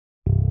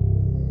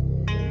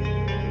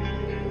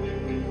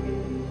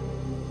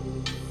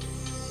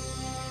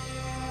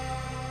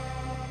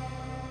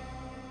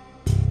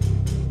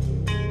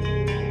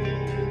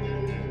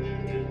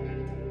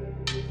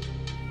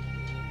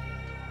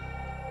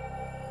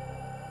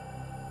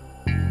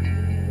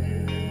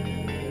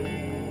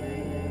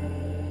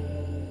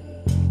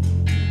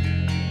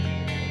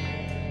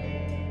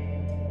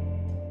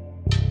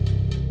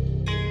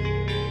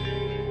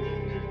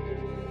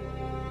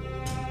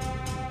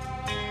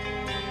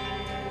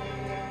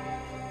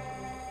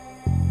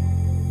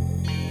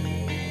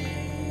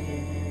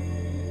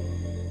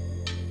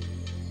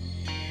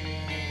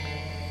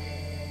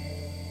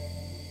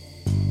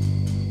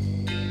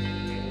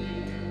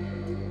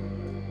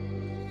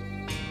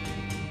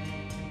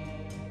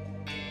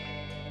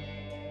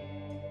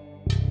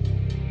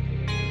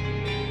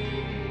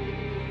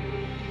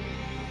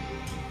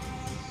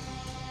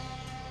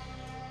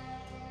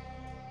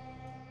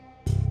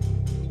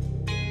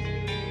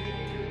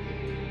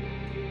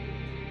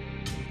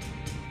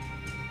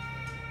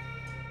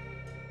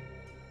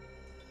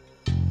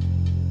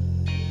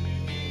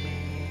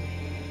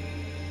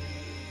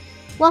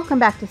Welcome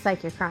back to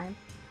Psych Your Crime.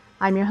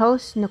 I'm your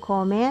host,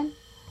 Nicole Mann,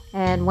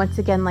 and once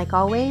again, like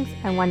always,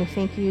 I want to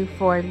thank you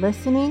for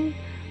listening.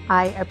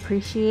 I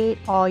appreciate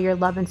all your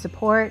love and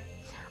support.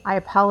 I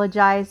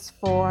apologize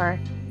for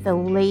the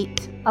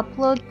late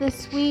upload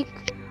this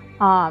week.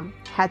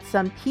 Had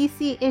some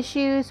PC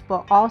issues,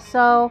 but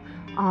also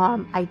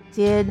I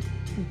did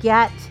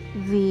get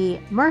the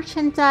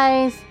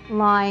merchandise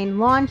line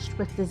launched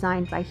with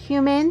Designed by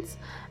Humans,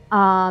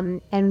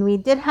 and we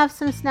did have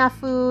some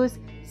snafus.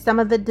 Some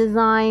of the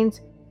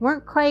designs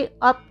weren't quite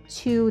up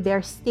to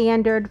their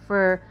standard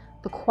for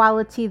the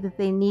quality that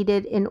they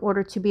needed in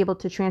order to be able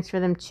to transfer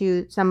them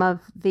to some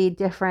of the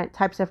different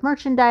types of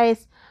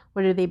merchandise,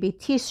 whether they be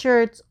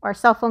t-shirts or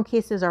cell phone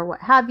cases or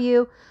what have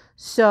you.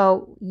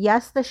 So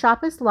yes, the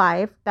shop is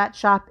live. That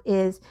shop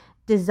is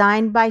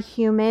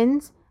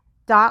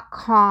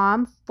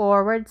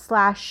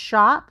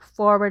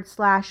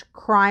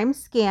designedbyhumans.com/shop/crime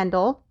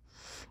scandal.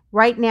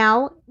 Right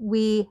now,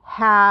 we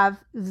have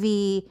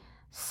the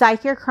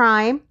Psych Your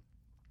Crime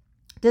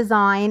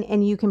design,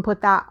 and you can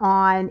put that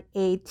on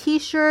a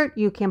t-shirt,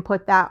 you can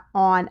put that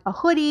on a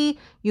hoodie,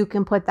 you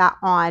can put that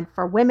on,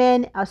 for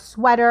women, a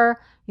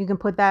sweater, you can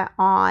put that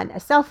on a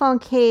cell phone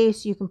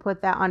case, you can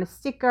put that on a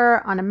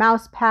sticker, on a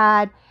mouse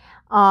pad.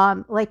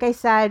 Like I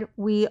said,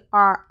 I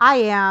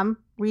am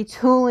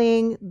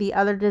retooling the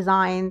other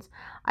designs.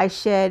 I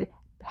should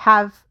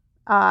have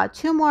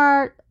 3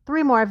 more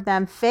of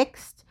them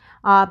fixed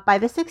by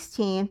the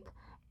 16th.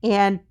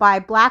 And by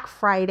Black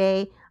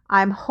Friday,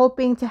 I'm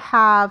hoping to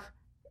have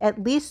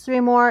at least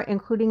 3 more,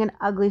 including an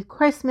ugly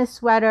Christmas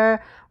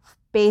sweater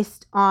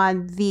based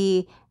on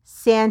the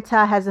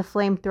Santa has a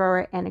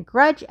flamethrower and a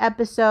grudge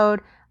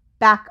episode,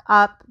 back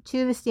up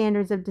to the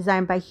standards of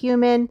Designed by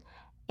Human.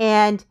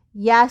 And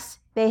yes,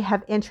 they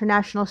have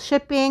international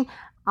shipping.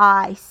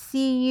 I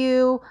see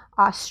you,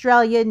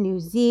 Australia,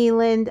 New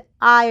Zealand,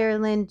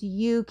 Ireland,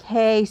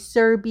 UK,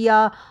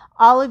 Serbia,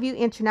 all of you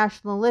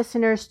international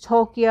listeners,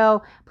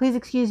 Tokyo, please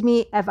excuse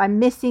me if I'm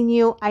missing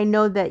you. I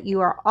know that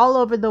you are all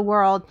over the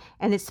world,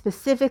 and it's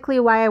specifically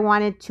why I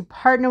wanted to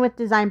partner with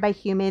Designed by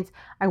Humans.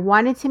 I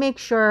wanted to make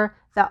sure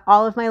that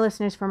all of my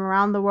listeners from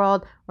around the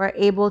world were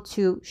able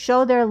to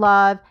show their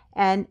love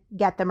and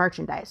get the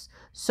merchandise.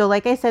 So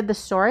like I said, the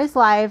store is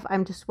live.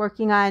 I'm just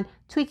working on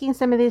tweaking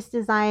some of these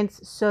designs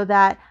so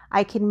that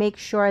I can make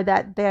sure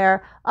that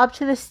they're up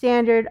to the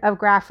standard of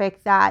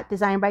graphic that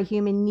Designed by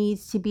Human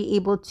needs to be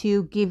able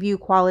to give you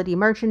quality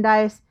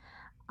merchandise.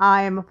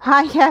 I'm a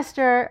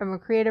podcaster, I'm a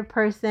creative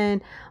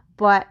person,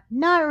 but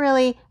not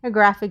really a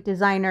graphic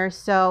designer.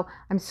 So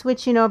I'm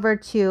switching over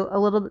to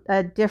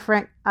a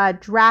different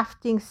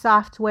drafting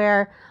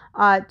software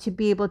to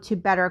be able to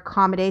better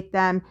accommodate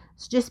them.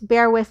 So just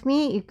bear with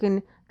me. You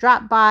can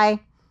drop by.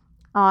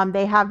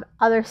 They have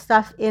other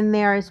stuff in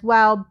there as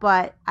well,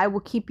 but I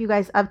will keep you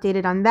guys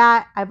updated on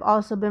that. I've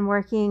also been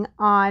working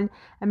on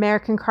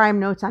American Crime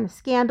Notes on a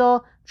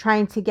Scandal,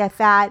 trying to get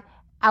that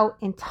out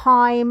in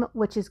time,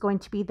 which is going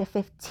to be the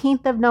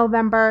 15th of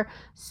November.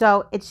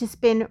 So it's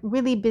just been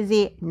really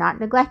busy, not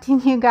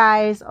neglecting you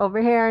guys over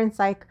here in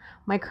Psych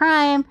My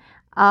Crime.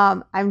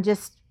 I'm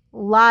just a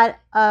lot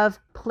of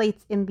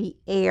plates in the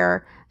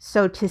air,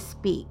 so to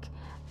speak.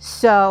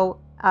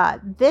 So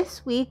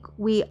this week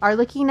we are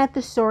looking at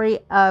the story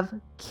of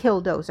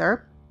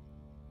Killdozer.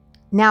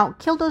 Now,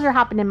 Killdozer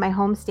happened in my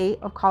home state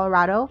of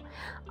Colorado.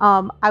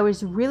 I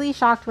was really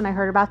shocked when I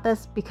heard about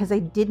this because I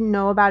didn't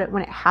know about it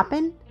when it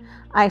happened.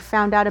 I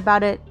found out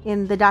about it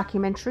in the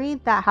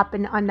documentary that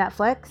happened on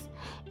Netflix.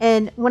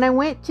 And when I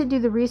went to do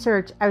the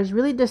research, I was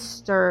really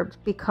disturbed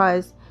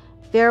because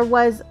there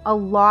was a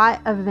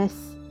lot of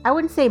I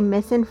wouldn't say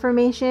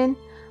misinformation,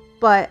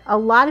 but a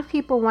lot of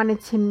people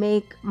wanted to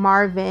make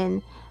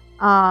Marvin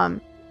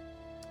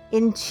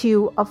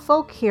into a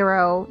folk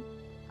hero,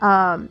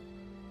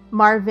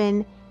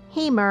 Marvin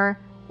Hamer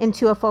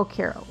into a folk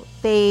hero.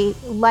 They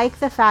like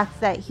the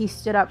fact that he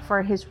stood up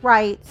for his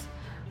rights,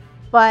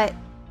 but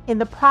in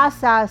the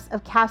process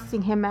of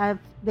casting him as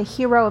the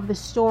hero of the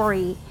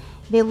story,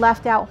 they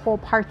left out whole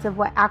parts of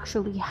what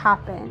actually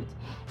happened.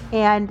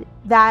 And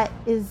that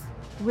is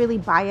really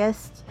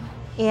biased,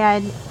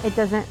 and it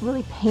doesn't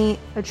really paint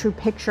a true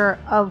picture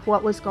of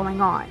what was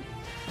going on.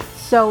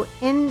 So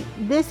in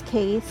this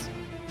case,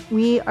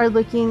 we are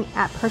looking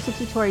at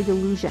persecutory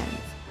delusions.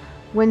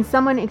 When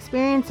someone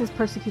experiences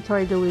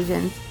persecutory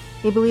delusions,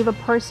 they believe a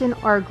person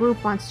or a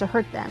group wants to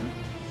hurt them.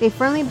 They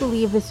firmly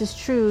believe this is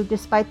true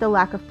despite the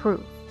lack of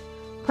proof.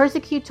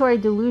 Persecutory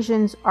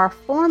delusions are a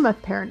form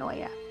of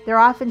paranoia. They're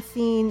often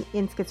seen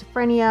in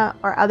schizophrenia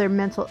or other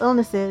mental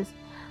illnesses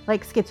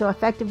like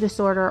schizoaffective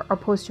disorder or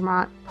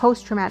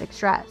post-traumatic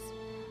stress.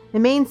 The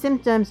main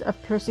symptoms of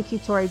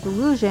persecutory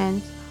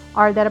delusions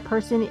are that a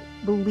person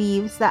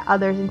believes that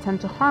others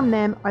intend to harm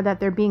them or that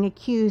they're being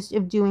accused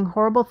of doing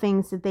horrible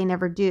things that they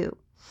never do.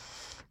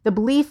 The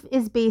belief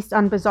is based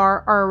on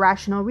bizarre or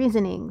irrational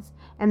reasonings,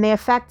 and they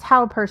affect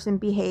how a person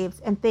behaves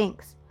and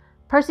thinks.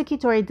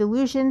 Persecutory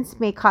delusions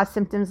may cause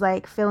symptoms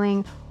like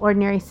fearing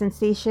ordinary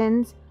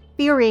sensations,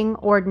 feeling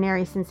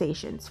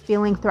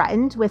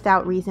threatened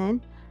without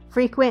reason,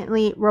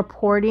 frequently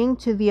reporting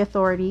to the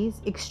authorities,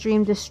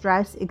 extreme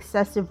distress,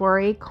 excessive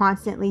worry,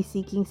 constantly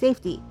seeking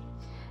safety.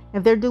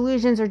 If their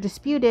delusions are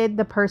disputed,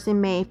 the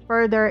person may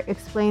further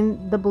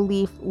explain the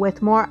belief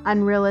with more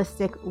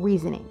unrealistic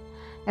reasoning.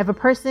 If a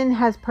person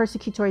has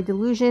persecutory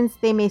delusions,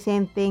 they may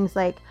say things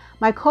like,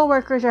 "My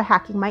coworkers are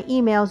hacking my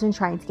emails and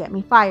trying to get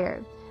me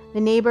fired. The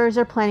neighbors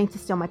are planning to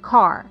steal my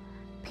car.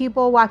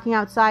 People walking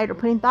outside are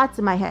putting thoughts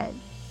in my head.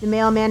 The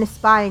mailman is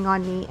spying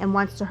on me and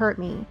wants to hurt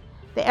me.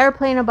 The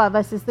airplane above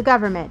us is the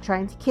government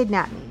trying to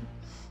kidnap me.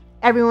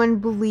 Everyone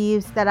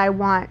believes that I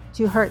want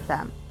to hurt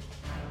them."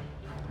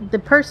 The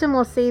person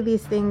will say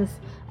these things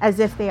as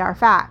if they are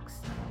facts.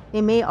 They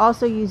may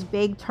also use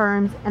vague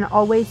terms and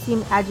always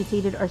seem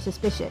agitated or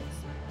suspicious.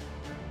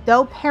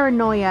 Though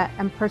paranoia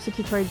and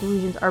persecutory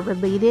delusions are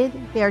related,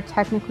 they are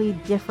technically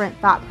different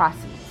thought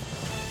processes.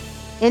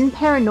 In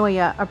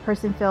paranoia, a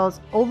person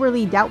feels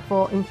overly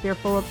doubtful and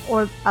fearful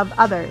of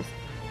others.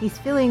 These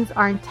feelings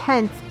are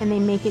intense and they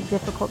make it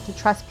difficult to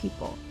trust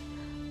people.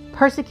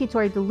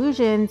 Persecutory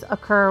delusions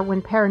occur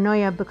when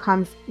paranoia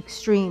becomes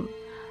extreme.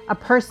 A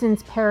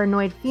person's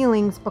paranoid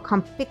feelings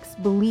become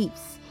fixed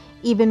beliefs,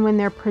 even when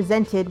they're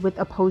presented with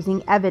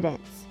opposing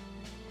evidence.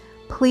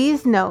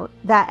 Please note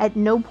that at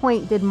no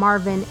point did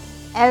Marvin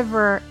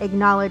ever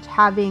acknowledge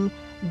having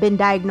been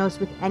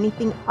diagnosed with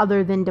anything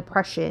other than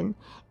depression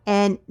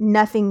and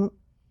nothing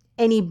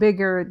any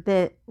bigger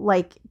than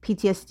like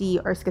PTSD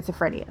or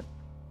schizophrenia.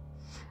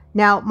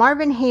 Now,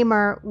 Marvin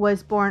Hamer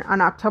was born on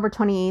October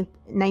 28,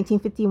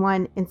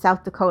 1951 in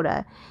South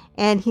Dakota,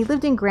 and he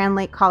lived in Grand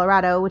Lake,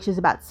 Colorado, which is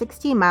about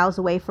 16 miles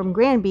away from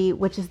Granby,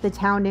 which is the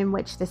town in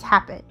which this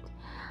happened.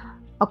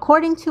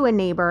 According to a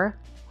neighbor,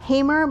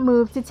 Hamer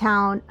moved to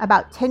town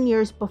about 10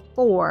 years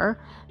before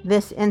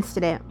this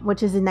incident,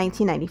 which is in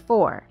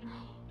 1994.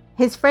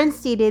 His friends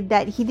stated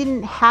that he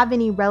didn't have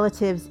any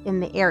relatives in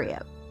the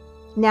area.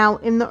 Now,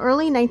 in the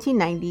early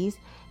 1990s,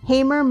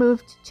 Hamer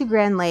moved to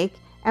Grand Lake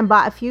and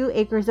bought a few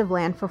acres of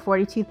land for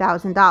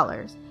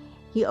 $42,000.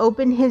 He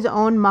opened his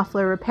own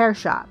muffler repair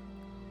shop.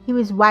 He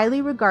was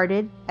widely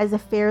regarded as a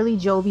fairly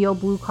jovial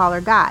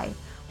blue-collar guy,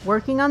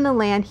 working on the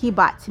land he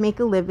bought to make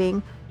a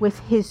living with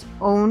his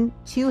own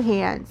two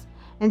hands,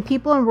 and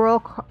people in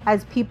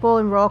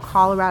rural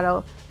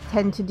Colorado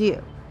tend to do.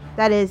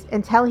 That is,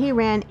 until he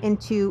ran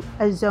into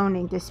a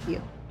zoning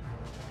dispute.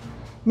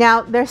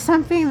 Now, there's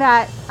something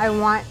that I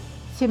want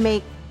to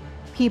make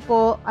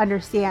people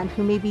understand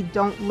who maybe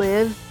don't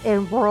live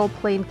in rural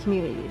plain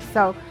communities.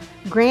 So,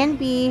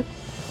 Granby,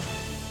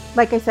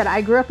 like I said,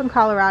 I grew up in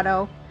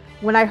Colorado.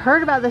 When I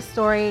heard about this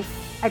story,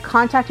 I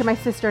contacted my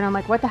sister and I'm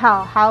like, what the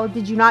hell? How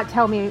did you not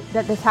tell me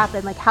that this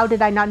happened? Like, how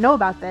did I not know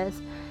about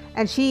this?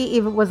 And she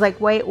even was like,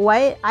 wait,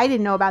 what? I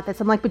didn't know about this.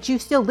 I'm like, but you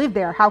still live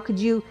there. How could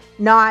you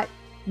not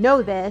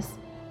know this?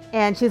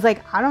 And she's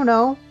like, I don't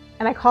know.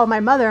 And I called my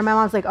mother and my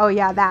mom's like, oh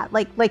yeah, that.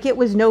 Like it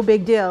was no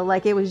big deal.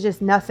 Like it was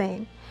just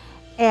nothing.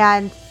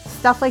 And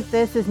stuff like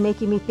this is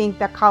making me think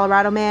that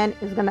Colorado man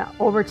is going to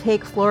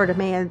overtake Florida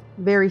man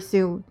very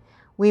soon.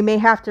 We may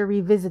have to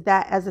revisit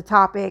that as a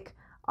topic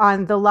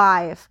on the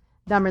live,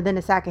 Dumber Than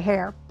a Sack of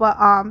Hair. But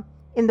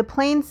in the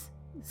Plains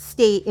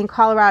state in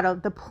Colorado,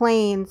 the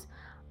Plains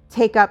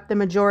take up the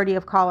majority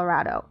of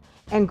Colorado.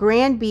 And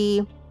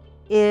Granby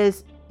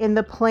is in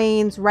the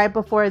Plains right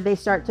before they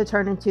start to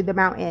turn into the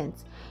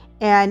mountains.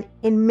 And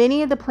in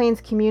many of the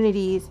Plains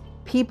communities,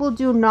 people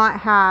do not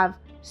have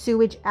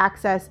sewage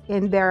access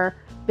in their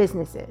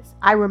businesses.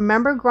 I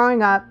remember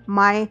growing up,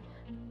 my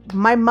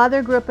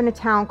mother grew up in a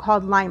town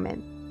called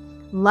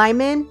Lyman.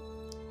 Lyman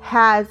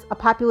has a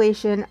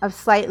population of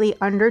slightly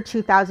under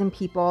 2,000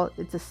 people.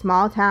 It's a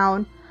small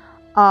town.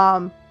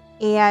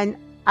 And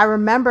I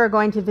remember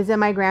going to visit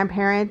my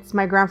grandparents.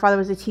 My grandfather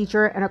was a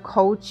teacher and a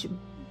coach,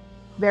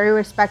 very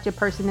respected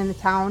person in the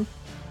town.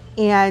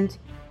 And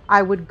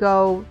I would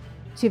go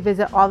to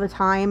visit all the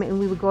time and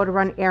we would go to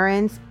run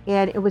errands.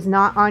 And it was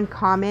not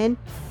uncommon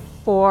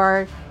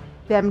for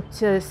them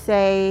to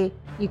say,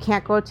 you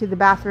can't go to the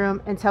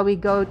bathroom until we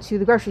go to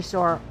the grocery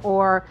store.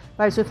 Or if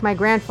I was with my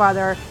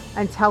grandfather,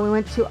 until we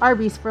went to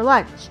Arby's for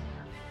lunch.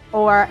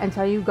 Or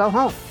until you go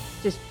home.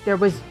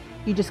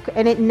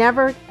 And it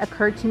never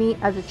occurred to me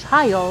as a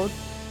child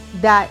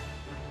that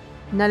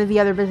none of the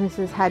other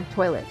businesses had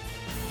toilets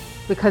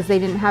because they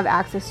didn't have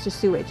access to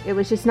sewage. It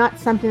was just not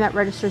something that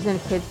registers in a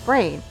kid's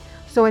brain.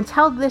 So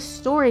until this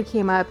story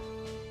came up,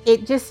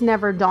 it just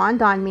never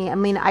dawned on me. I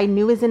mean, I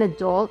knew as an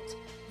adult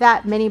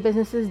that many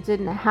businesses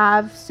didn't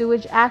have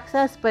sewage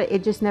access, but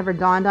it just never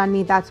dawned on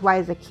me. That's why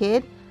as a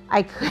kid,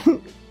 I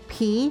couldn't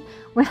pee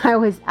when I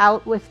was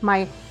out with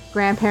my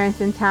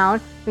grandparents in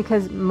town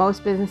because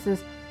most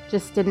businesses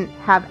just didn't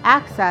have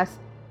access,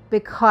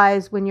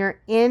 because when you're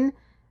in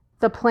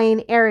the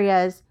plain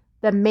areas,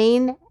 the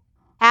main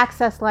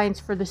access lines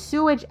for the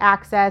sewage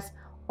access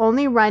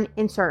only run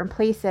in certain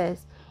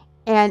places.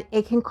 And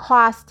it can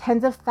cost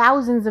tens of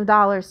thousands of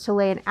dollars to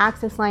lay an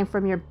access line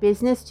from your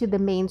business to the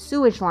main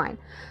sewage line.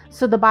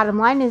 So the bottom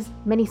line is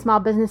many small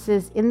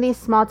businesses in these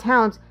small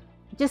towns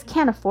just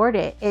can't afford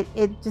it.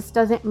 It just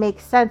doesn't make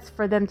sense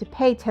for them to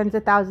pay tens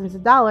of thousands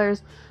of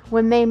dollars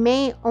when they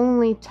may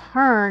only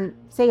turn,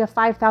 say, a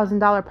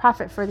 $5,000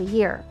 profit for the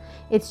year.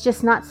 It's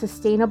just not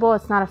sustainable.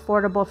 It's not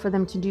affordable for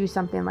them to do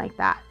something like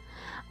that.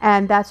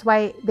 And that's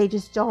why they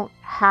just don't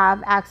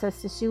have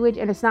access to sewage,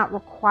 and it's not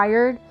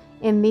required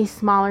in these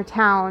smaller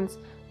towns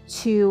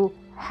to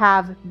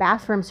have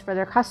bathrooms for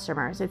their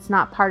customers. It's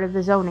not part of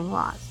the zoning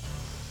laws.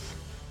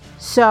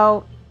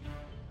 So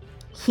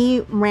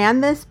he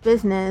ran this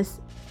business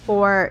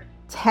for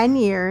 10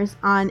 years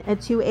on a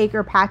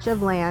 2-acre patch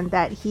of land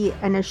that he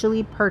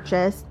initially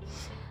purchased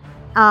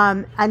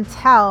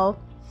until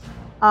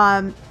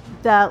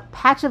the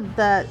patch of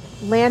the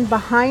land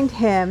behind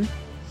him,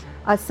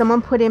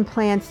 someone put in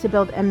plans to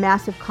build a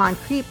massive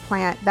concrete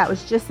plant that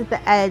was just at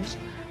the edge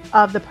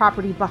of the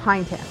property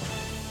behind him.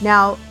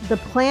 Now, the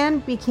plan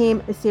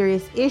became a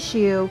serious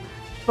issue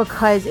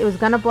because it was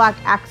going to block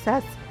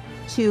access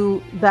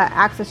to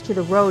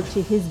the road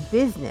to his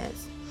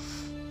business.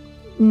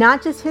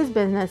 Not just his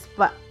business,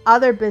 but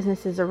other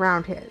businesses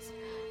around his.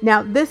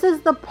 Now, this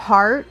is the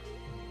part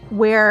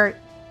where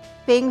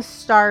things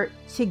start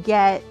to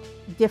get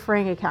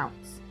differing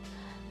accounts.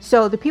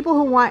 So the people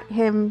who want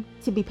him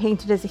to be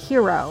painted as a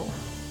hero,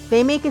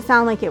 they make it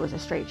sound like it was a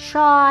straight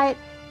shot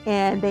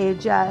and they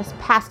just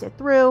passed it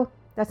through.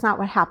 That's not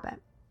what happened.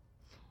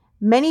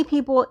 Many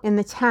people in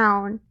the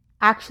town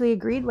actually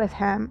agreed with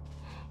him,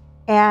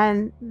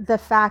 and the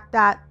fact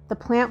that the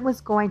plant was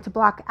going to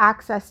block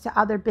access to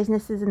other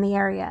businesses in the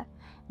area.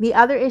 The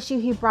other issue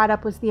he brought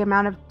up was the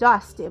amount of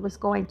dust it was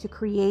going to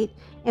create,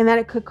 and that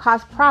it could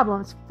cause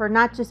problems for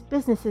not just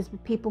businesses,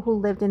 but people who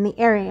lived in the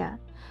area.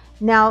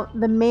 Now,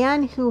 the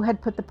man who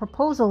had put the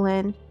proposal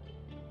in,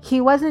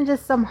 he wasn't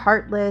just some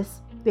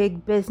heartless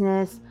big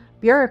business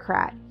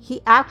bureaucrat.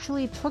 He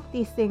actually took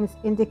these things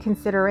into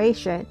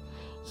consideration.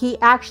 He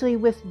actually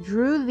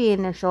withdrew the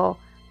initial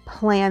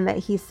plan that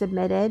he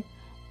submitted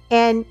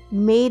and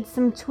made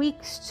some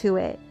tweaks to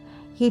it.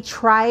 He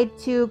tried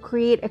to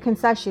create a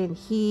concession.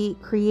 He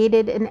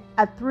created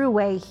a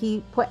throughway.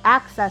 He put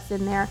access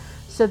in there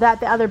so that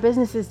the other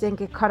businesses didn't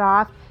get cut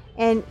off.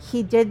 And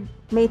he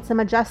made some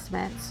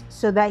adjustments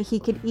so that he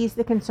could ease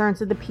the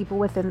concerns of the people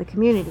within the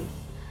community.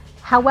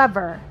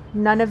 However,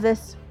 none of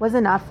this was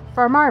enough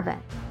for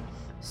Marvin.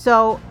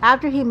 So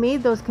after he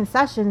made those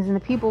concessions, and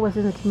the people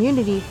within the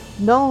community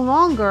no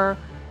longer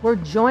were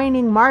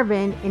joining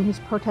Marvin in his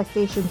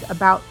protestations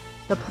about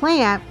the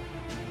plant,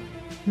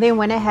 they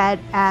went ahead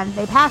and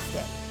they passed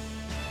it.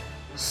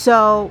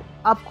 So,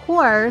 of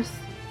course,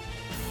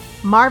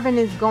 Marvin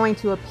is going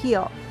to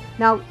appeal.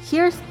 Now,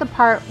 here's the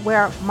part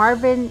where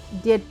Marvin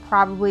did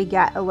probably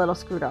get a little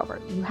screwed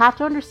over. You have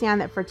to understand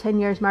that for 10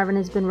 years, Marvin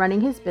has been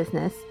running his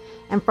business,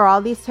 and for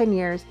all these 10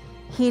 years,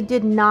 he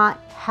did not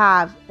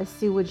have a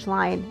sewage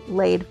line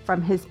laid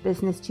from his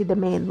business to the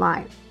main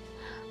line.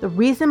 The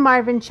reason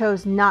Marvin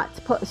chose not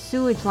to put a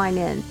sewage line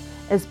in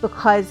is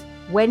because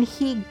when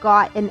he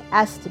got an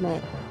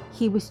estimate,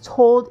 he was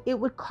told it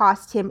would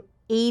cost him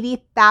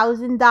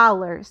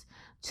 $80,000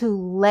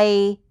 to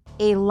lay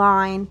a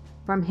line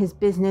from his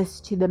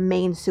business to the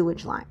main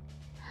sewage line.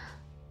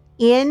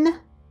 There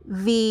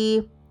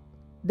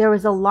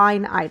was a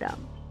line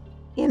item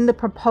in the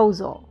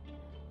proposal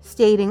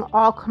stating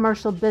all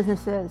commercial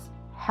businesses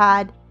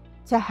had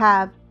to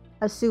have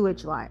a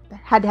sewage line,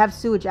 had to have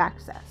sewage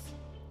access.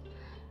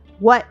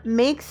 What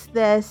makes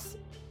this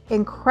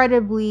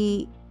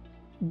incredibly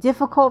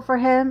difficult for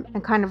him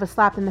and kind of a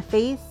slap in the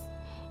face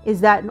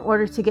is that in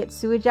order to get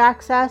sewage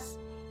access,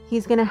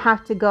 he's going to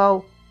have to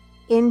go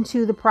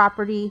into the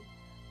property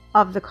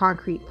of the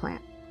concrete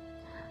plant.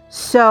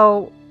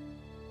 So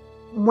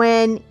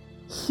when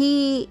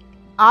he,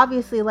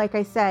 obviously, like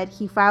I said,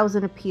 he files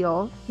an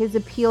appeal. His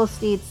appeal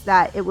states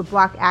that it would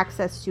block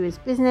access to his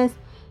business.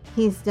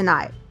 He's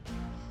denied.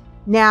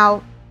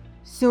 Now,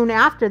 soon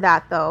after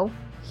that, though,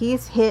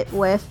 he's hit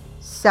with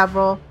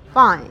several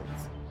fines.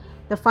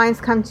 The fines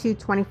come to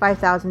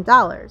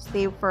 $25,000.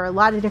 They were for a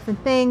lot of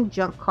different things,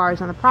 junk cars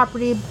on the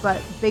property,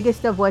 but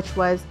biggest of which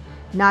was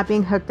not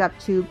being hooked up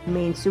to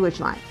main sewage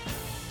line.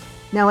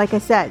 Now, like I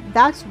said,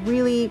 that's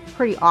really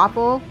pretty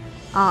awful.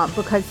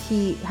 Because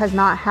he has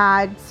not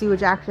had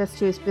sewage access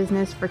to his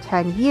business for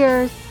 10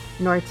 years.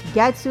 In order to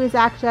get sewage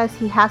access,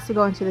 he has to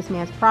go into this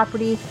man's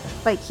property.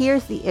 But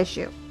here's the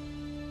issue.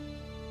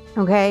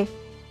 Okay?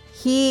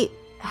 He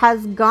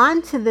has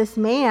gone to this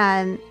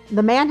man.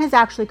 The man has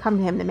actually come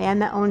to him, the man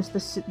that owns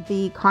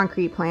the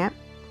concrete plant.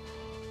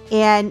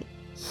 And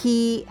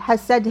he has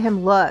said to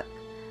him, look,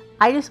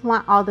 I just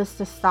want all this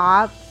to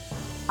stop.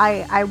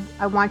 I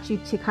want you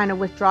to kind of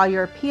withdraw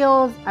your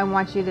appeals. I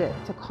want you to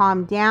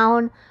calm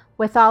down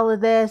with all of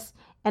this,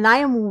 and I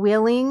am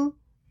willing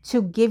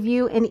to give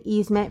you an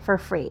easement for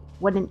free.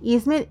 What an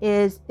easement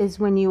is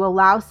when you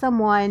allow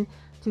someone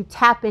to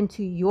tap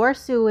into your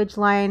sewage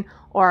line,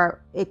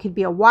 or it could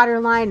be a water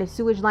line, a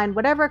sewage line,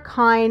 whatever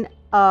kind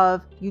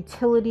of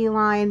utility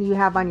line you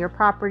have on your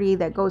property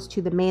that goes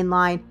to the main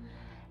line.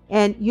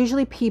 And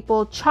usually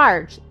people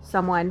charge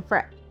someone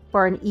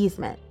for an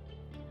easement.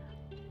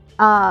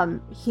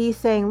 he's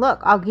saying, look,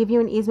 I'll give you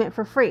an easement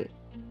for free.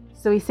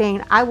 So he's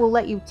saying, I will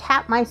let you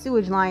tap my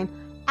sewage line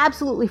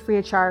absolutely free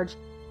of charge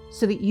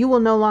so that you will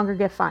no longer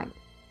get fined.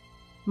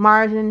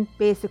 Martin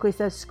basically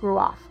says, screw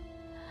off.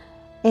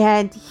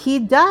 And he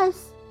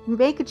does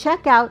make a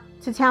check out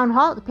to town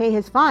hall to pay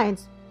his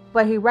fines,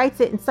 but he writes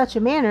it in such a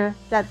manner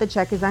that the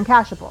check is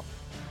uncashable,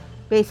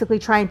 basically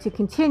trying to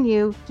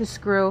continue to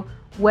screw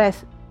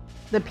with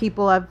the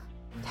people of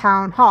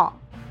town hall.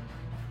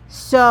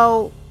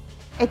 So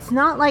it's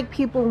not like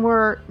people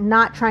were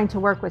not trying to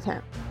work with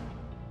him,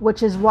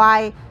 which is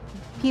why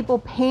people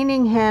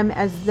painting him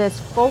as this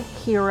folk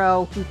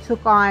hero who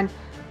took on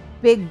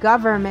big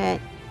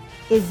government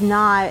is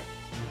not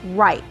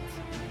right.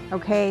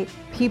 Okay,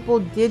 people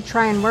did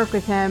try and work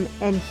with him,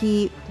 and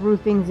he threw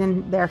things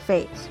in their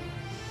face.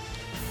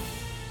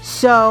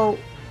 So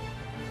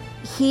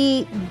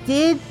he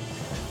did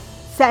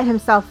set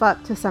himself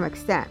up to some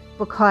extent,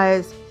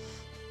 because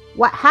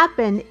what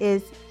happened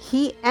is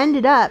he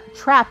ended up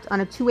trapped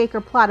on a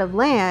 2-acre plot of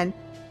land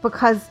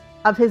because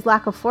of his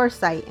lack of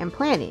foresight and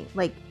planning.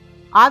 Like,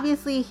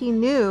 obviously he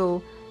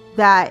knew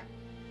that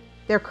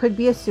there could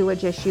be a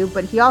sewage issue,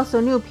 but he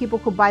also knew people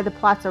could buy the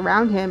plots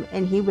around him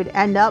and he would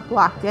end up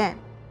blocked in.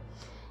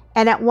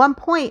 And at one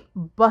point,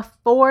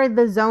 before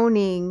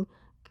the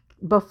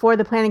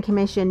planning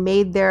commission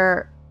made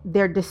their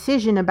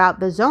decision about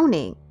the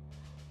zoning,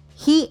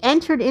 he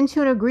entered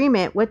into an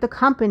agreement with the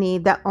company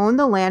that owned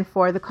the land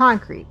for the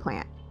concrete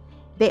plant.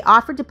 They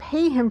offered to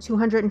pay him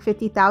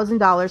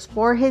 $250,000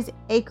 for his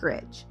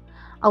acreage,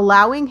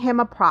 allowing him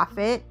a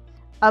profit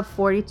of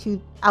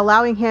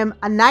allowing him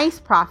a nice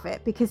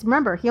profit, because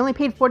remember, he only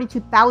paid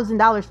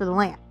 $42,000 for the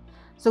land.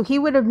 So he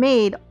would have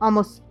made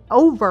almost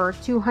over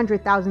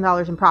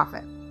 $200,000 in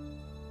profit.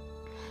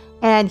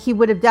 And he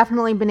would have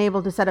definitely been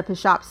able to set up his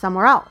shop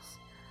somewhere else.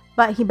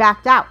 But he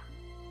backed out,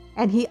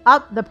 and he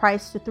upped the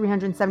price to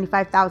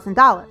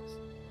 $375,000.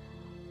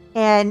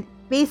 And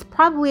based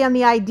probably on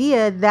the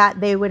idea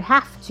that they would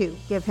have to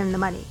give him the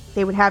money.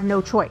 They would have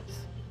no choice.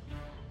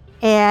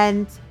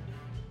 And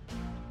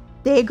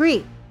they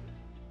agreed.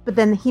 But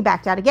then he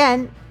backed out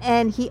again,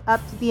 and he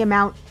upped the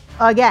amount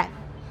again.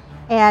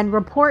 And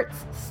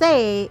reports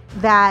say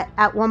that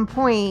at one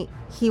point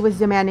he was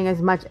demanding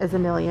as much as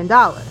 $1 million.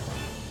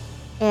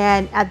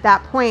 And at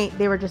that point,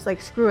 they were just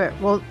like, screw it.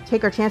 We'll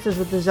take our chances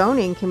with the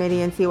zoning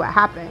committee and see what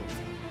happens.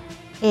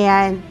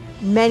 And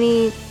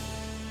many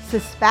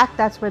suspect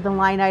that's where the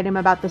line item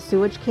about the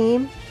sewage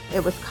came.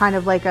 It was kind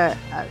of like a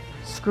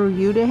screw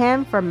you to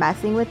him for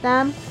messing with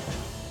them.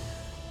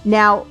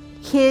 Now,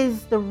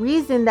 the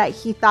reason that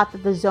he thought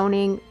that the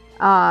zoning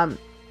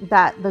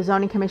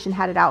commission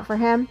had it out for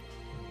him,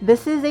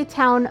 this is a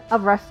town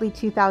of roughly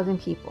 2,000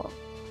 people.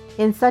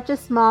 In such a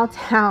small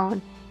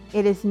town,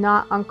 it is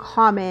not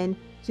uncommon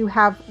to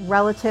have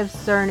relatives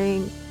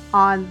serving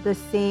on the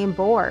same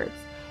boards.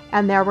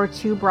 And there were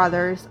 2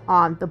 brothers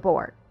on the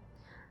board.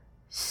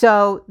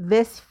 So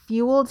this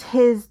fueled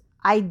his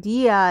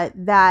idea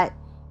that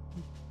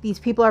these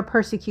people are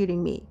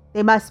persecuting me.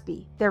 They must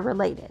be. They're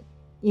related.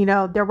 You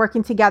know, they're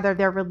working together.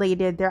 They're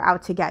related. They're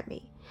out to get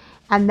me.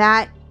 And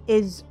that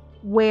is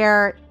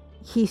where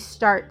he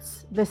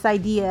starts this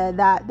idea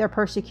that they're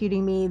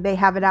persecuting me. They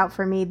have it out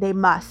for me. They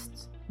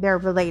must. They're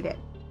related.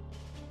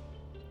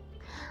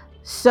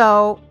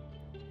 So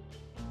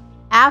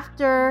at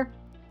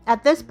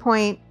this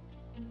point,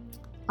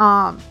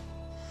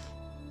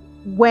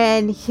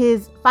 when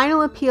his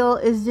final appeal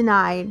is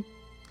denied,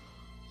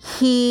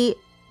 he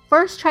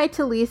first tried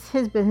to lease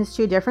his business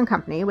to a different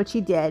company, which he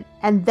did,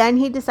 and then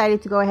he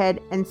decided to go ahead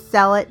and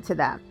sell it to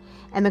them.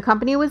 And the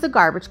company was a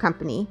garbage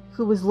company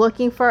who was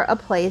looking for a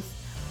place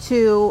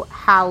to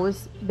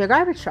house their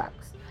garbage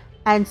trucks.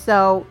 And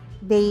so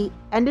they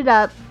ended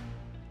up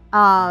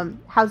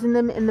housing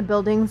them in the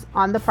buildings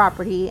on the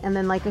property. And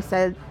then, like I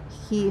said,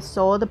 he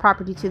sold the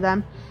property to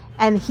them,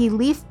 and he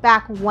leased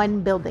back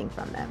one building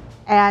from them.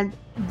 And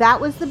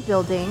that was the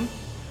building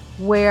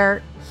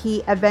where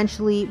he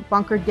eventually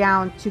bunkered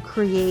down to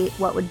create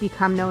what would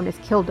become known as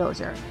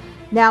Killdozer.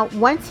 Now,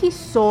 once he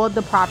sold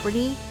the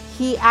property,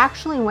 he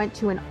actually went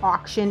to an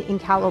auction in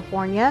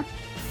California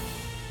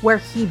where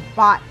he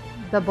bought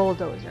the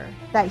bulldozer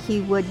that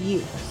he would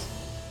use.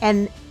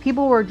 And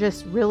people were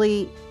just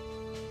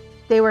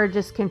they were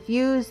just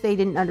confused. They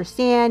didn't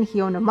understand.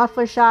 He owned a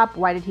muffler shop.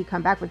 Why did he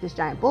come back with this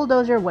giant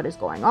bulldozer? What is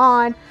going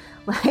on?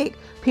 Like,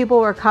 people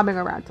were coming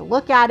around to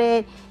look at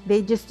it.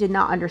 They just did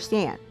not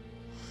understand.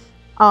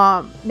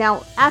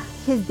 Now,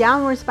 after his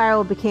downward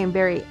spiral became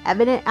very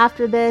evident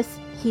after this,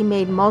 he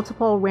made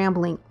multiple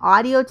rambling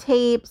audio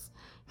tapes.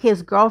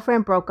 His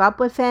girlfriend broke up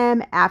with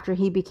him after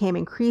he became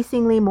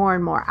increasingly more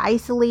and more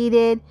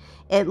isolated.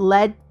 It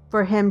led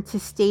for him to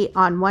state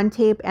on one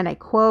tape, and I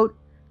quote,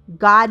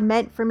 "God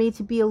meant for me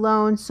to be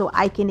alone so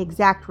I can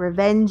exact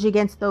revenge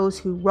against those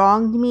who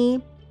wronged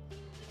me."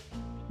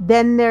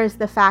 Then there's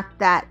the fact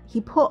that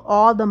he put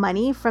all the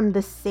money from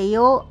the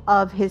sale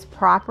of his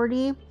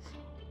property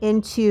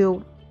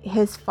into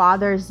his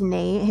father's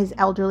name, his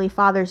elderly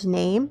father's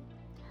name,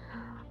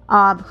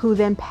 who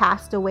then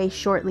passed away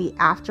shortly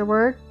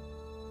afterward.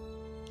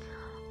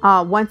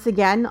 Once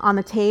again, on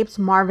the tapes,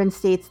 Marvin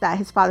states that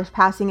his father's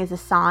passing is a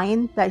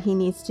sign that he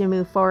needs to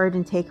move forward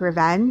and take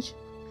revenge.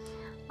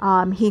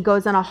 He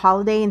goes on a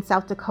holiday in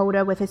South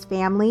Dakota with his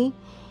family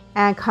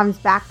and comes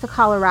back to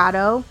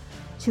Colorado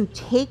to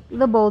take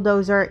the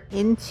bulldozer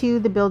into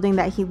the building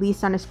that he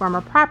leased on his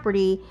former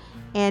property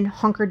and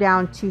hunker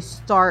down to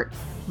start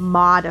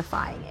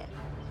modifying it.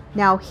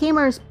 Now,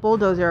 Hamer's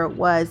bulldozer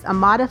was a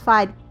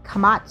modified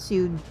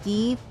Komatsu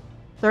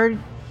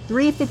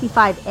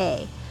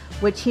D355A,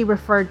 which he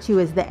referred to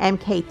as the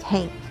MK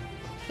tank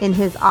in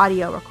his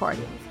audio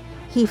recordings.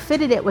 He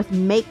fitted it with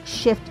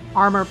makeshift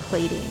armor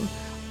plating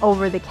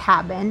over the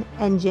cabin,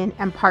 engine,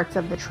 and parts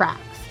of the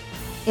tracks.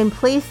 In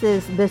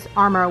places, this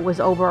armor was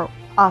over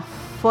a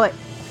foot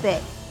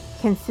thick,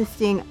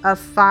 consisting of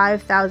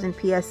 5,000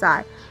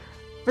 psi.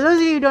 For those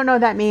of you who don't know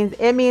what that means,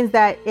 it means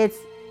that it's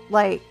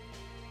like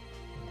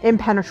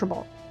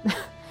impenetrable.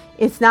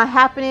 It's not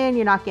happening.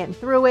 You're not getting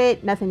through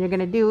it. Nothing you're going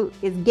to do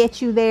is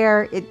get you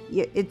there.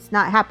 It's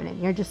not happening.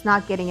 You're just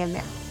not getting in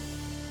there.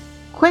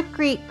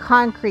 Quickcrete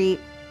concrete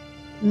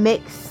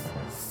mix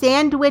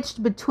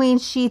sandwiched between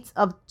sheets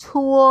of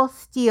tool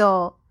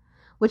steel,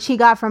 which he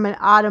got from an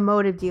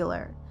automotive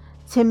dealer,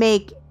 to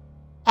make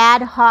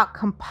ad hoc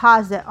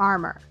composite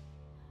armor.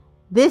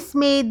 This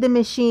made the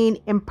machine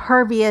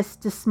impervious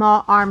to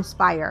small arms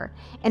fire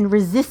and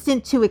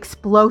resistant to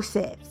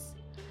explosives.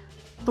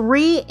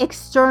 3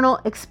 external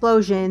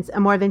explosions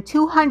and more than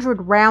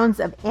 200 rounds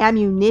of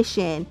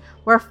ammunition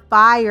were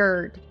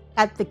fired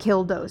at the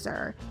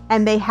Killdozer,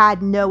 and they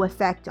had no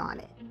effect on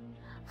it.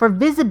 For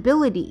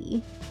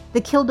visibility,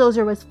 the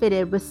Killdozer was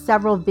fitted with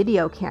several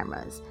video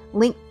cameras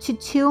linked to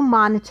 2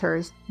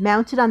 monitors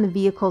mounted on the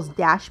vehicle's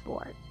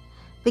dashboard.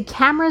 The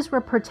cameras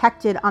were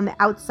protected on the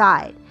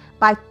outside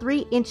by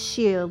 3-inch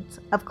shields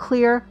of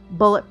clear,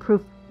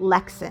 bulletproof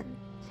Lexan.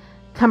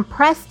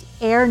 Compressed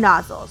air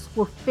nozzles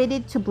were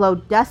fitted to blow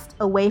dust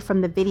away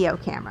from the video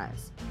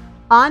cameras.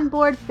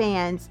 Onboard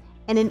fans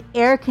and an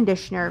air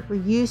conditioner were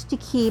used to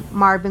keep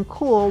Marvin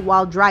cool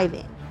while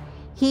driving.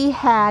 He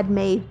had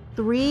made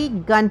 3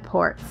 gun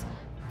ports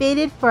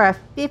fitted for a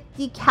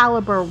 50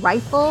 caliber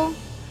rifle,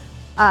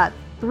 a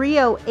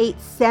 .308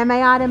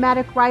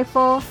 semi-automatic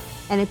rifle,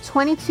 and a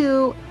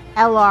 .22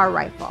 LR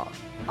rifle,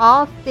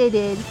 all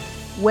fitted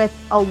with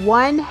a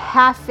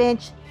 1/2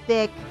 inch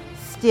thick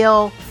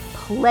steel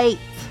plate.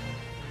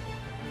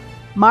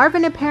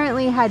 Marvin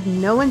apparently had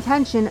no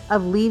intention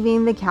of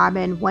leaving the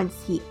cabin once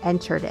he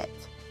entered it.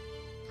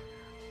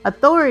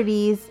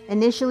 Authorities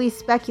initially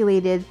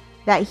speculated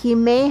that he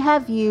may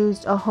have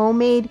used a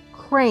homemade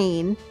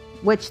crane,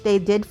 which they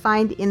did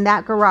find in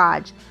that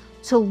garage,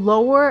 to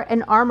lower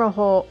an armor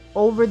hole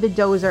over the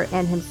dozer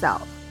and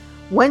himself.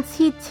 Once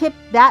he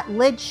tipped that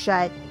lid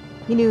shut,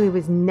 he knew he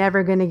was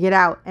never going to get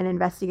out, an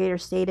investigator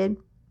stated.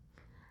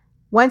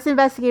 Once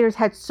investigators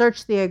had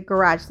searched the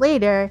garage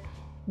later,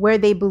 where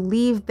they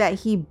believed that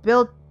he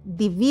built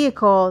the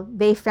vehicle,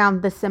 they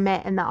found the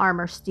cement and the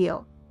armor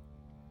steel.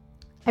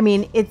 I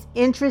mean, it's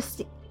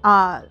interesting.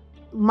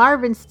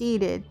 Marvin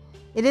stated,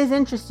 "It is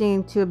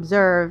interesting to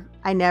observe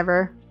I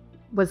never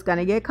was going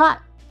to get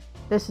caught.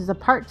 This is a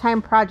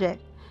part-time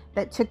project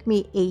that took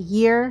me a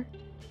year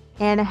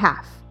and a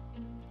half."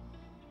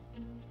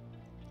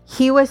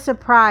 He was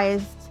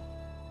surprised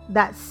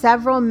that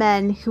several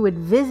men who had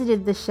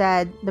visited the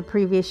shed the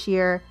previous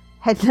year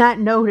had not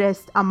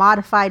noticed a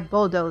modified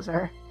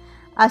bulldozer,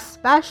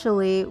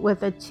 especially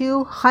with a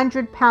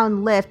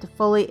 200-pound lift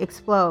fully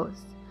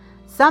exposed.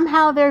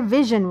 Somehow their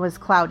vision was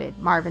clouded,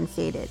 Marvin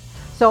stated.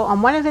 So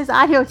on one of his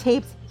audio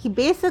tapes, he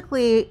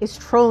basically is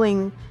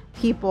trolling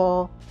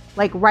people,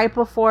 like right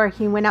before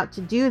he went out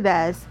to do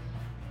this,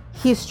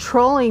 he's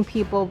trolling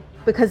people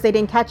because they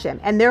didn't catch him.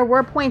 And there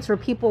were points where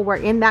people were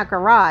in that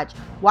garage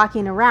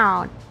walking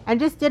around and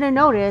just didn't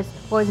notice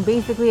what was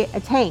basically a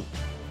tank,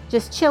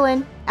 just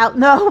chilling out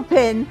in the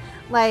open,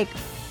 like,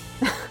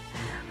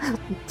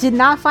 did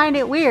not find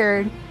it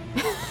weird.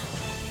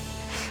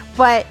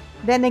 But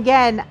then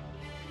again,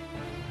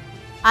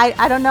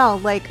 I don't know,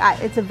 like,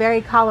 it's a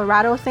very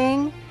Colorado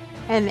thing.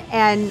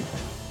 And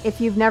if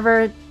you've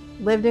never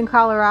lived in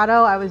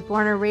Colorado, I was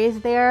born and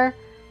raised there,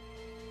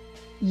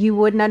 you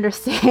wouldn't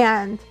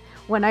understand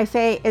when I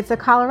say it's a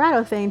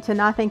Colorado thing to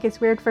not think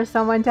it's weird for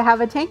someone to have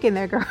a tank in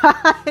their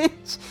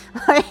garage.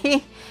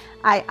 Like,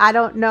 I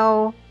don't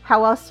know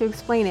how else to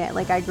explain it.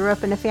 Like, I grew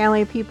up in a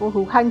family of people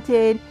who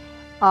hunted.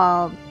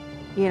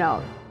 You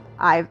know,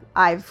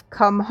 I've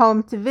come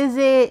home to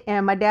visit,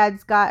 and my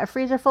dad's got a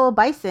freezer full of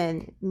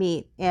bison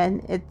meat,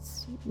 and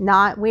it's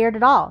not weird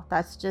at all.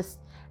 That's just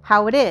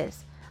how it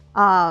is.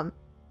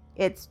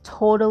 It's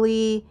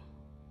totally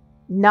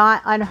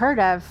not unheard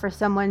of for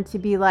someone to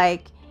be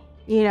like,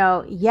 you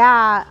know,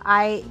 yeah,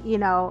 I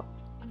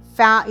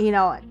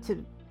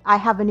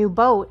have a new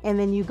boat, and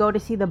then you go to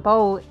see the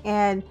boat,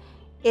 and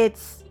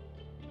it's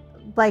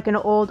like an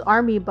old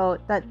army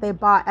boat that they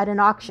bought at an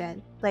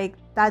auction. Like,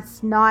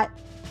 that's not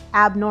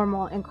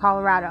abnormal in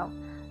Colorado.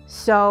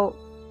 So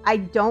I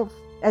don't,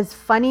 as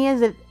funny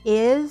as it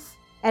is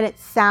and it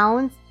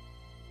sounds,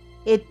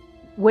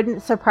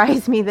 wouldn't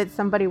surprise me that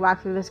somebody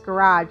walked through this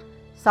garage,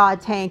 saw a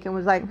tank, and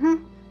was like,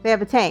 they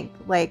have a tank.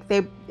 Like,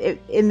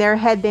 in their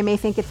head, they may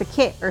think it's a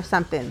kit or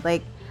something.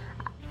 Like,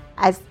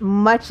 as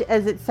much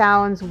as it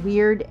sounds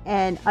weird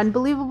and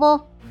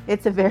unbelievable,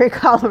 it's a very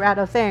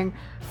Colorado thing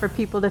for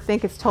people to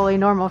think it's totally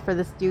normal for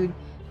this dude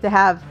to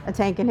have a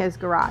tank in his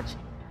garage.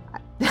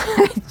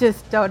 I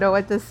just don't know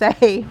what to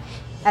say,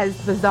 as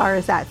bizarre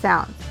as that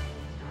sounds.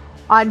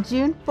 On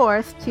June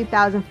 4th,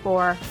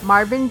 2004,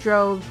 Marvin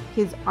drove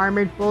his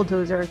armored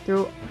bulldozer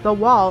through the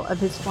wall of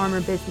his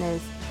former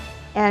business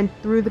and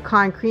through the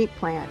concrete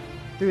plant,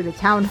 through the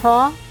town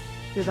hall,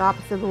 through the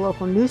office of the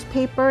local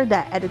newspaper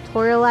that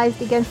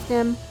editorialized against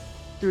him,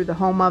 through the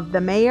home of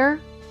the mayor,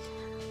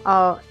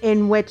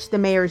 in which the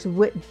mayor's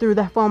through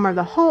the home of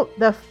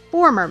the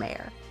former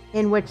mayor,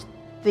 in which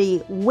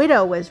the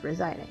widow was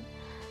residing,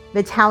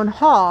 the town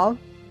hall,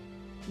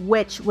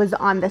 which was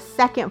on the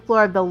second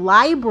floor of the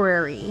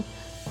library,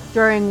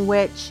 during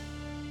which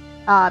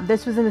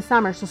this was in the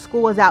summer, so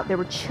school was out. There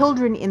were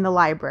children in the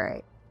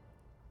library,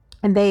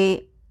 and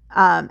they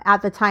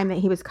at the time that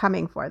he was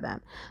coming for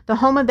them. The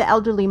home of the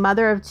elderly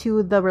mother of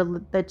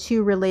the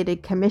two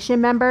related commission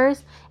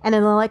members, and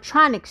an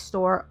electronics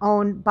store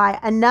owned by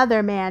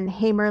another man,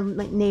 Hamer,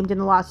 named in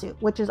the lawsuit,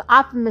 which is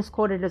often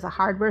misquoted as a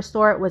hardware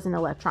store. It was an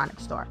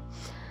electronics store.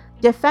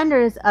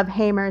 Defenders of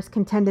Hamer's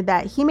contended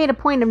that he made a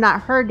point of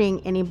not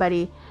hurting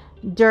anybody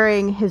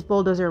during his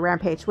bulldozer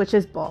rampage, which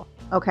is bull,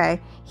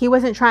 okay? He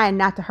wasn't trying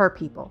not to hurt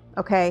people,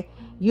 okay?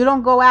 You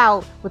don't go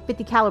out with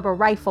 50 caliber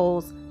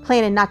rifles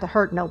planning not to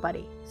hurt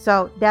nobody.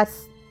 So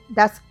that's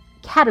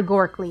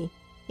categorically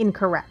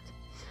incorrect.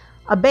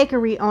 A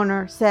bakery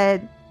owner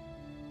said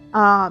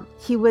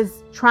he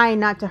was trying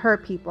not to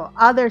hurt people.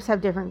 Others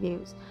have different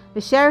views.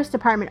 The sheriff's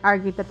department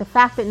argued that the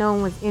fact that no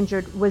one was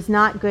injured was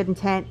not good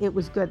intent, it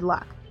was good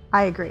luck.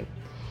 I agree.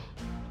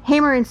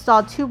 Hamer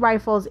installed 2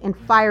 rifles and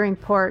firing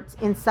ports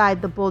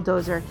inside the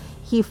bulldozer.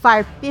 He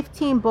fired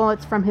 15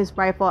 bullets from his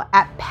rifle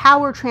at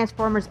power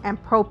transformers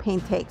and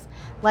propane tanks.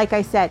 Like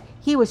I said,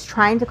 he was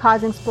trying to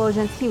cause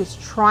explosions. He was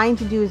trying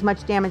to do as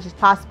much damage as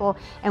possible.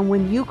 And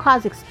when you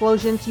cause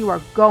explosions, you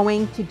are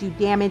going to do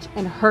damage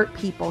and hurt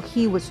people.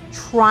 He was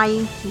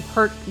trying to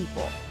hurt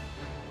people.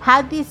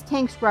 Had these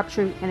tanks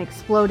ruptured and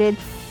exploded,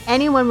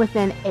 anyone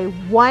within a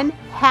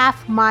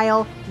 1/2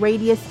 mile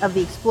radius of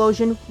the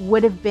explosion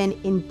would have been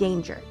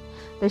endangered.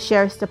 The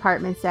sheriff's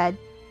department said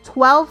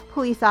 12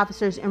 police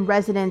officers and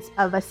residents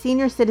of a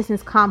senior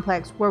citizens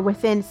complex were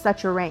within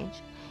such a range.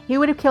 He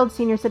would have killed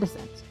senior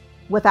citizens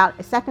without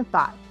a second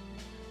thought.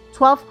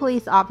 12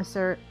 police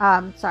officers,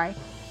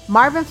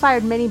 Marvin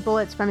fired many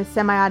bullets from his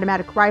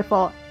semi-automatic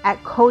rifle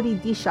at Cody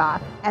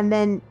Dishoff, and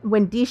then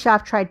when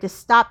Dishoff tried to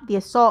stop the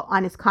assault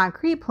on his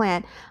concrete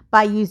plant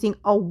by using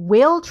a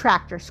wheel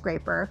tractor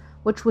scraper,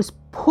 which was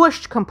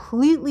pushed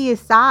completely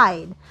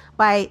aside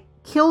by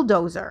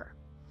Killdozer.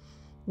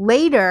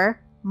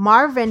 Later,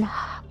 Marvin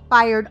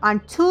fired on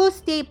 2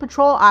 state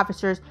patrol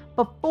officers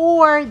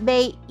before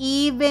they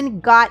even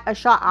got a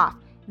shot off.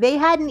 They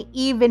hadn't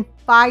even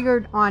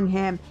fired on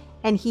him,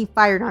 and he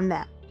fired on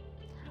them.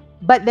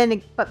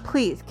 But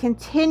please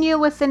continue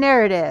with the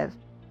narrative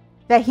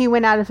that he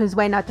went out of his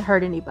way not to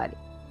hurt anybody.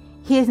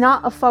 He is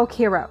not a folk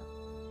hero,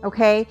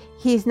 okay?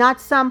 He's not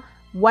some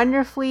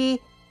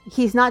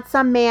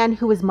man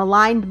who was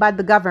maligned by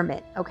the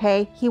government,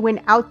 okay? He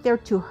went out there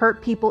to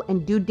hurt people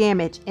and do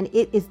damage, and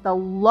it is the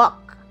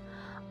luck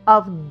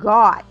of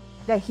God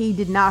that he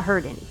did not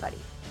hurt anybody.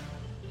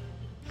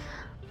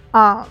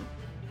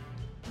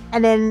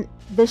 And then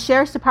the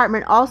sheriff's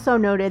department also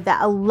noted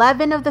that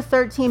 11 of the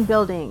 13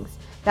 buildings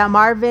that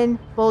Marvin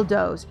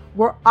bulldozed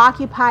were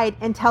occupied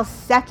until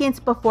seconds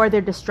before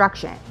their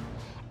destruction.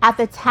 At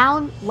the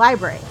town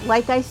library,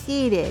 like I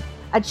stated,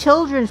 a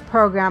children's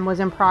program was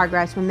in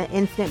progress when the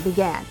incident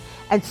began.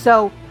 And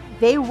so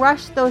they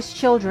rushed those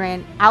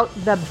children out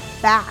the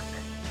back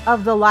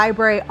of the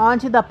library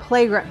onto the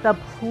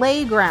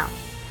playground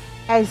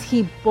as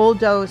he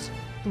bulldozed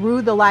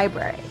through the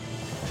library.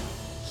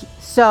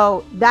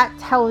 So that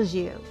tells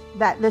you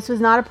that this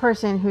was not a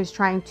person who's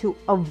trying to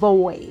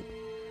avoid.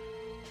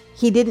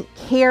 He didn't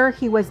care.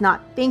 He was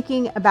not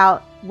thinking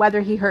about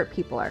whether he hurt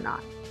people or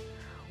not.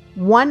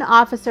 One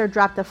officer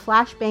dropped a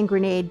flashbang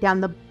grenade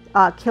down the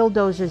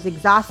Killdozer's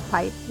exhaust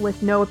pipe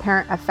with no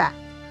apparent effect.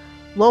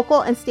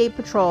 Local and state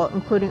patrol,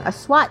 including a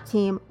SWAT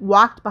team,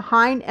 walked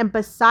behind and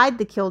beside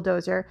the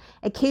Killdozer,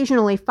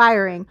 occasionally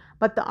firing,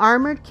 but the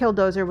armored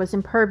Killdozer was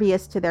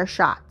impervious to their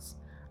shots.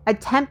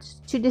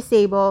 Attempts to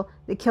disable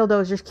the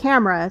Killdozer's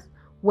cameras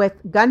with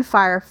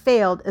gunfire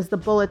failed as the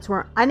bullets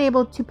were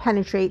unable to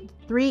penetrate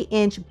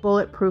 3-inch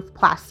bulletproof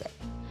plastic.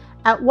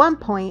 At one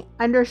point,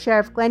 Under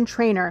Sheriff Glenn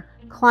Traynor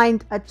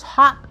climbed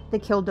atop the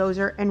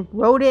Killdozer and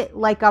rode it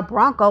like a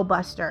Bronco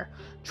Buster,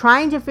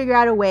 trying to figure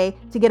out a way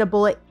to get a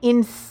bullet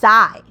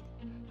inside.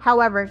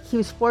 However, he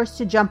was forced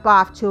to jump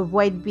off to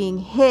avoid being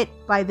hit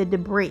by the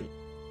debris.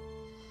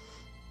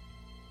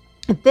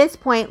 At this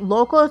point,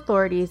 local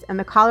authorities and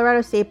the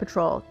Colorado State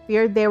Patrol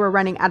feared they were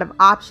running out of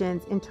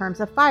options in terms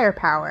of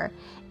firepower,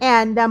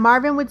 and that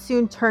Marvin would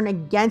soon turn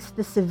against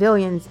the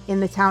civilians in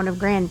the town of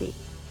Granby.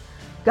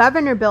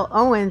 Governor Bill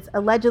Owens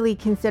allegedly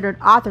considered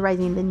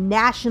authorizing the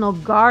National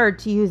Guard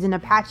to use an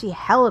Apache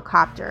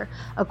helicopter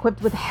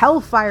equipped with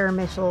Hellfire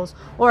missiles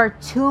or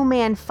a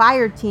two-man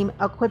fire team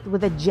equipped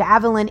with a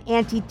Javelin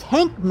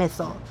anti-tank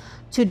missile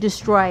to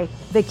destroy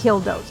the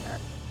Killdozer.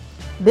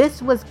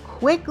 This was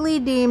quickly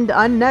deemed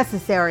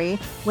unnecessary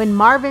when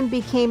Marvin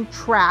became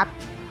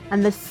trapped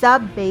in the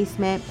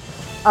sub-basement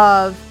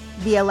of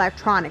the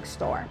electronics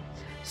store.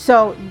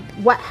 So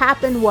what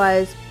happened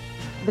was,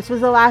 this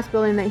was the last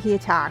building that he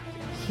attacked.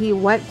 He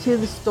went to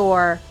the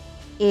store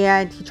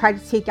and he tried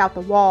to take out the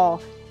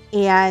wall,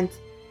 and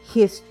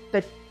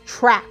the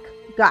track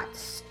got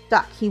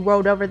stuck. He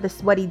rode over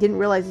this. What he didn't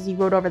realize is he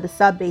rode over the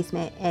sub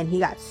basement and he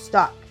got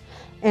stuck.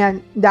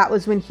 And that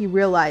was when he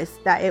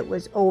realized that it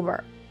was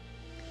over.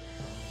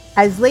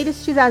 As late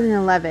as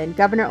 2011,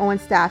 Governor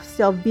Owens' staff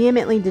still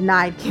vehemently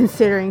denied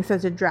considering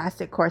such a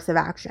drastic course of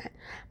action.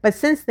 But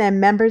since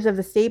then, members of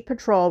the State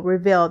Patrol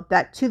revealed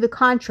that, to the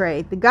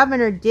contrary, the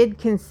governor did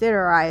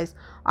considerize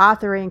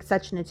authoring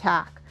such an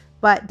attack,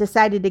 but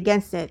decided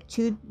against it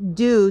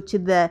due to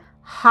the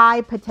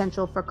high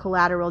potential for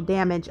collateral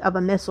damage of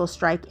a missile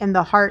strike in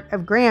the heart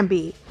of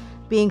Granby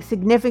being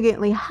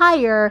significantly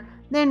higher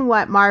than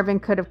what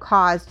Marvin could have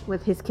caused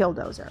with his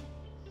Killdozer.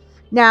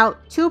 Now,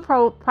 two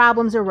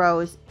problems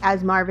arose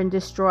as Marvin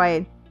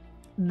destroyed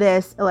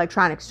this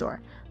electronics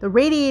store. The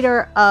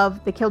radiator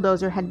of the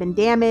Killdozer had been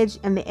damaged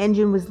and the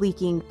engine was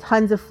leaking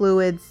tons of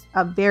fluids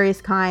of various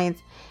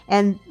kinds.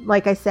 And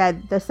like I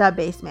said, the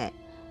sub-basement.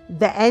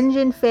 The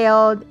engine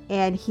failed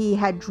and he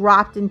had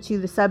dropped into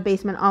the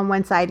sub-basement on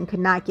one side and could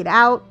not get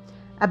out.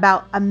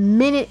 About a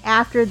minute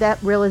after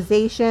that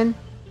realization,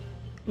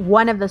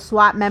 one of the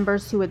SWAT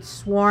members who had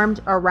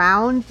swarmed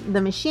around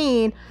the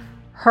machine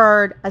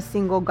heard a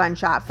single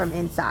gunshot from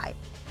inside.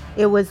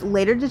 It was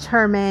later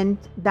determined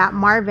that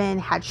Marvin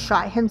had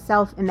shot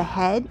himself in the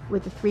head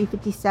with a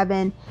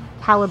 .357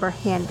 caliber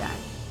handgun.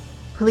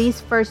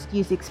 Police first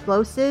used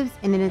explosives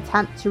in an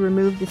attempt to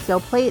remove the sill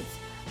plates,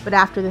 but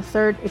after the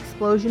third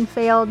explosion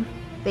failed,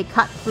 they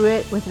cut through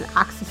it with an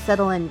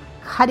oxyacetylene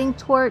cutting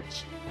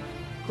torch.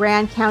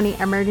 Grand County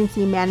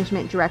Emergency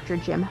Management Director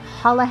Jim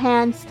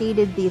Houlihan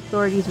stated the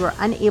authorities were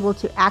unable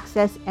to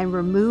access and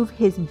remove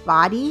his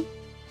body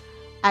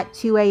at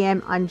 2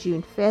 a.m. on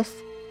June 5th.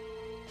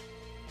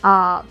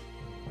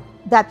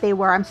 That they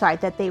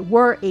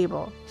were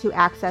able to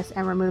access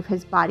and remove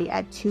his body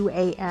at 2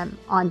 a.m.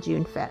 on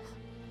June 5th.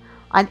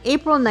 On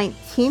April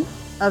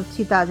 19th of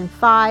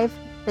 2005,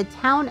 the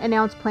town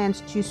announced plans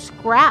to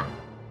scrap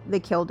the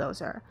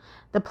Killdozer.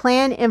 The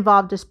plan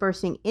involved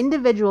dispersing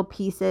individual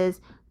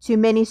pieces to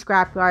many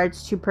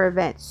scrapyards to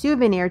prevent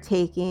souvenir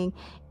taking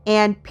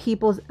and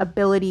people's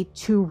ability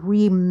to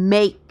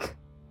remake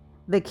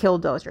the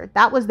Killdozer.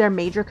 That was their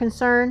major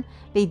concern.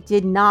 They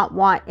did not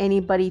want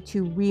anybody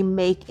to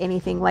remake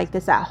anything like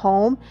this at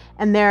home.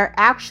 And there are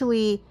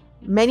actually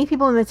many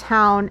people in the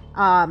town.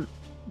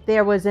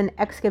 There was an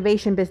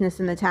excavation business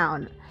in the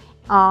town.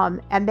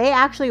 And they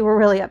actually were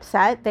really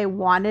upset. They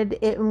wanted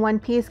it in one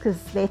piece because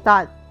they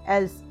thought,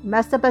 as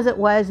messed up as it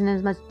was and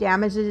as much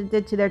damage as it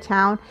did to their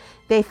town,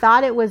 they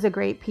thought it was a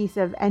great piece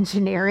of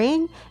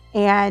engineering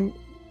and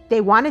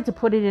they wanted to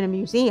put it in a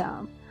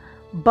museum.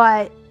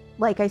 But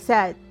like I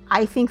said,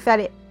 I think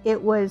that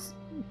it was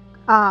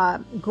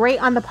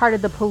great on the part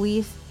of the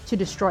police to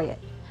destroy it.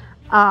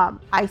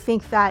 I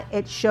think that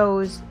it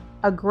shows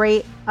a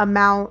great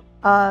amount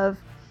of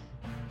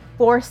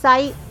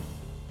foresight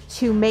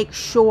to make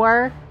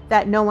sure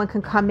that no one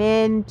can come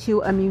in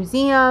to a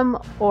museum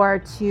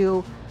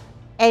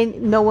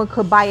and no one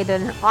could buy it at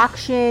an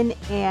auction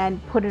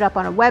and put it up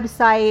on a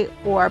website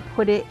or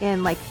put it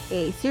in like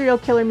a serial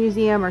killer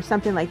museum or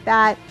something like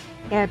that.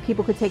 And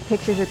people could take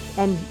pictures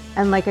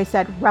and like I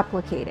said,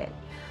 replicate it.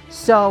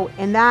 So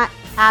in that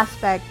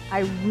aspect, I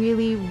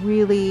really,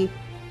 really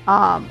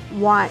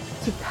want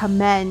to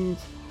commend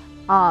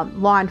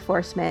law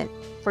enforcement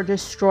for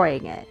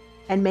destroying it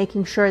and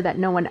making sure that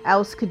no one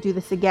else could do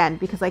this again.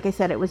 Because like I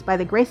said, it was by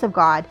the grace of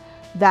God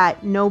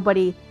that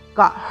nobody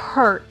got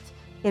hurt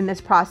in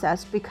this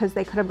process, because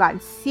they could have gotten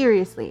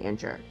seriously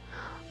injured.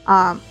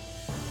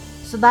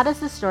 So that is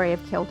the story of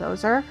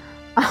Killdozer.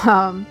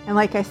 And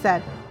like I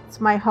said,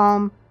 it's my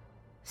home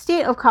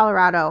state of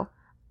Colorado.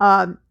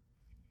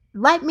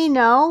 Let me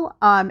know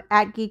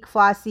at Geek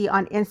Flossie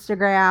on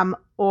Instagram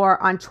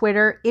or on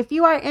Twitter if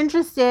you are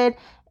interested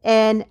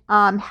in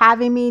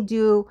having me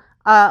do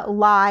a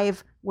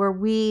live where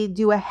we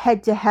do a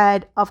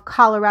head-to-head of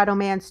Colorado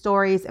man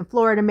stories and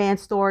Florida man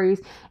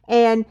stories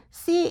and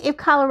see if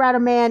Colorado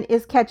man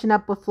is catching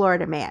up with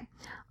Florida man.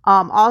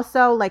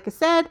 Also, like I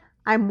said,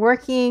 I'm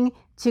working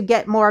to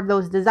get more of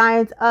those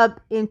designs up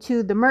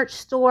into the merch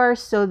store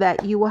so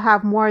that you will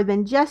have more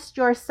than just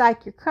your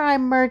Psych Your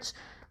Crime merch,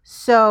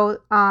 so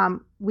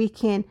we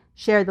can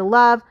share the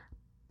love.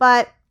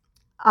 But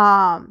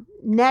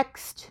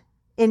next,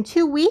 in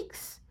 2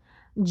 weeks,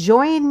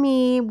 join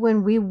me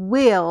when we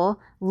will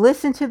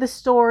listen to the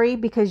story,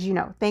 because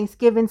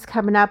Thanksgiving's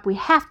coming up. We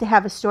have to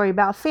have a story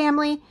about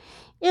family.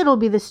 It'll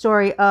be the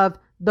story of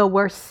the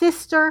worst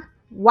sister,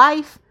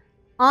 wife,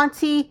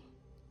 auntie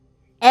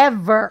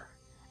ever.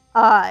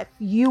 If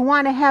you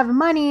want to have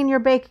money in your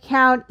bank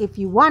account, if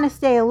you want to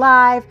stay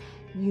alive,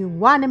 you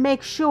want to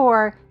make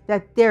sure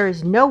that there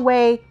is no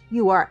way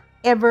you are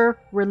ever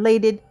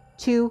related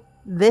to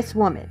this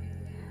woman.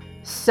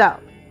 So,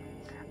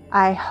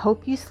 I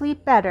hope you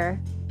sleep better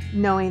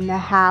knowing the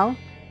how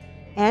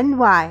and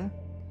why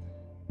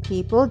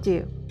people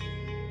do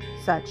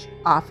such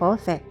awful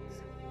things.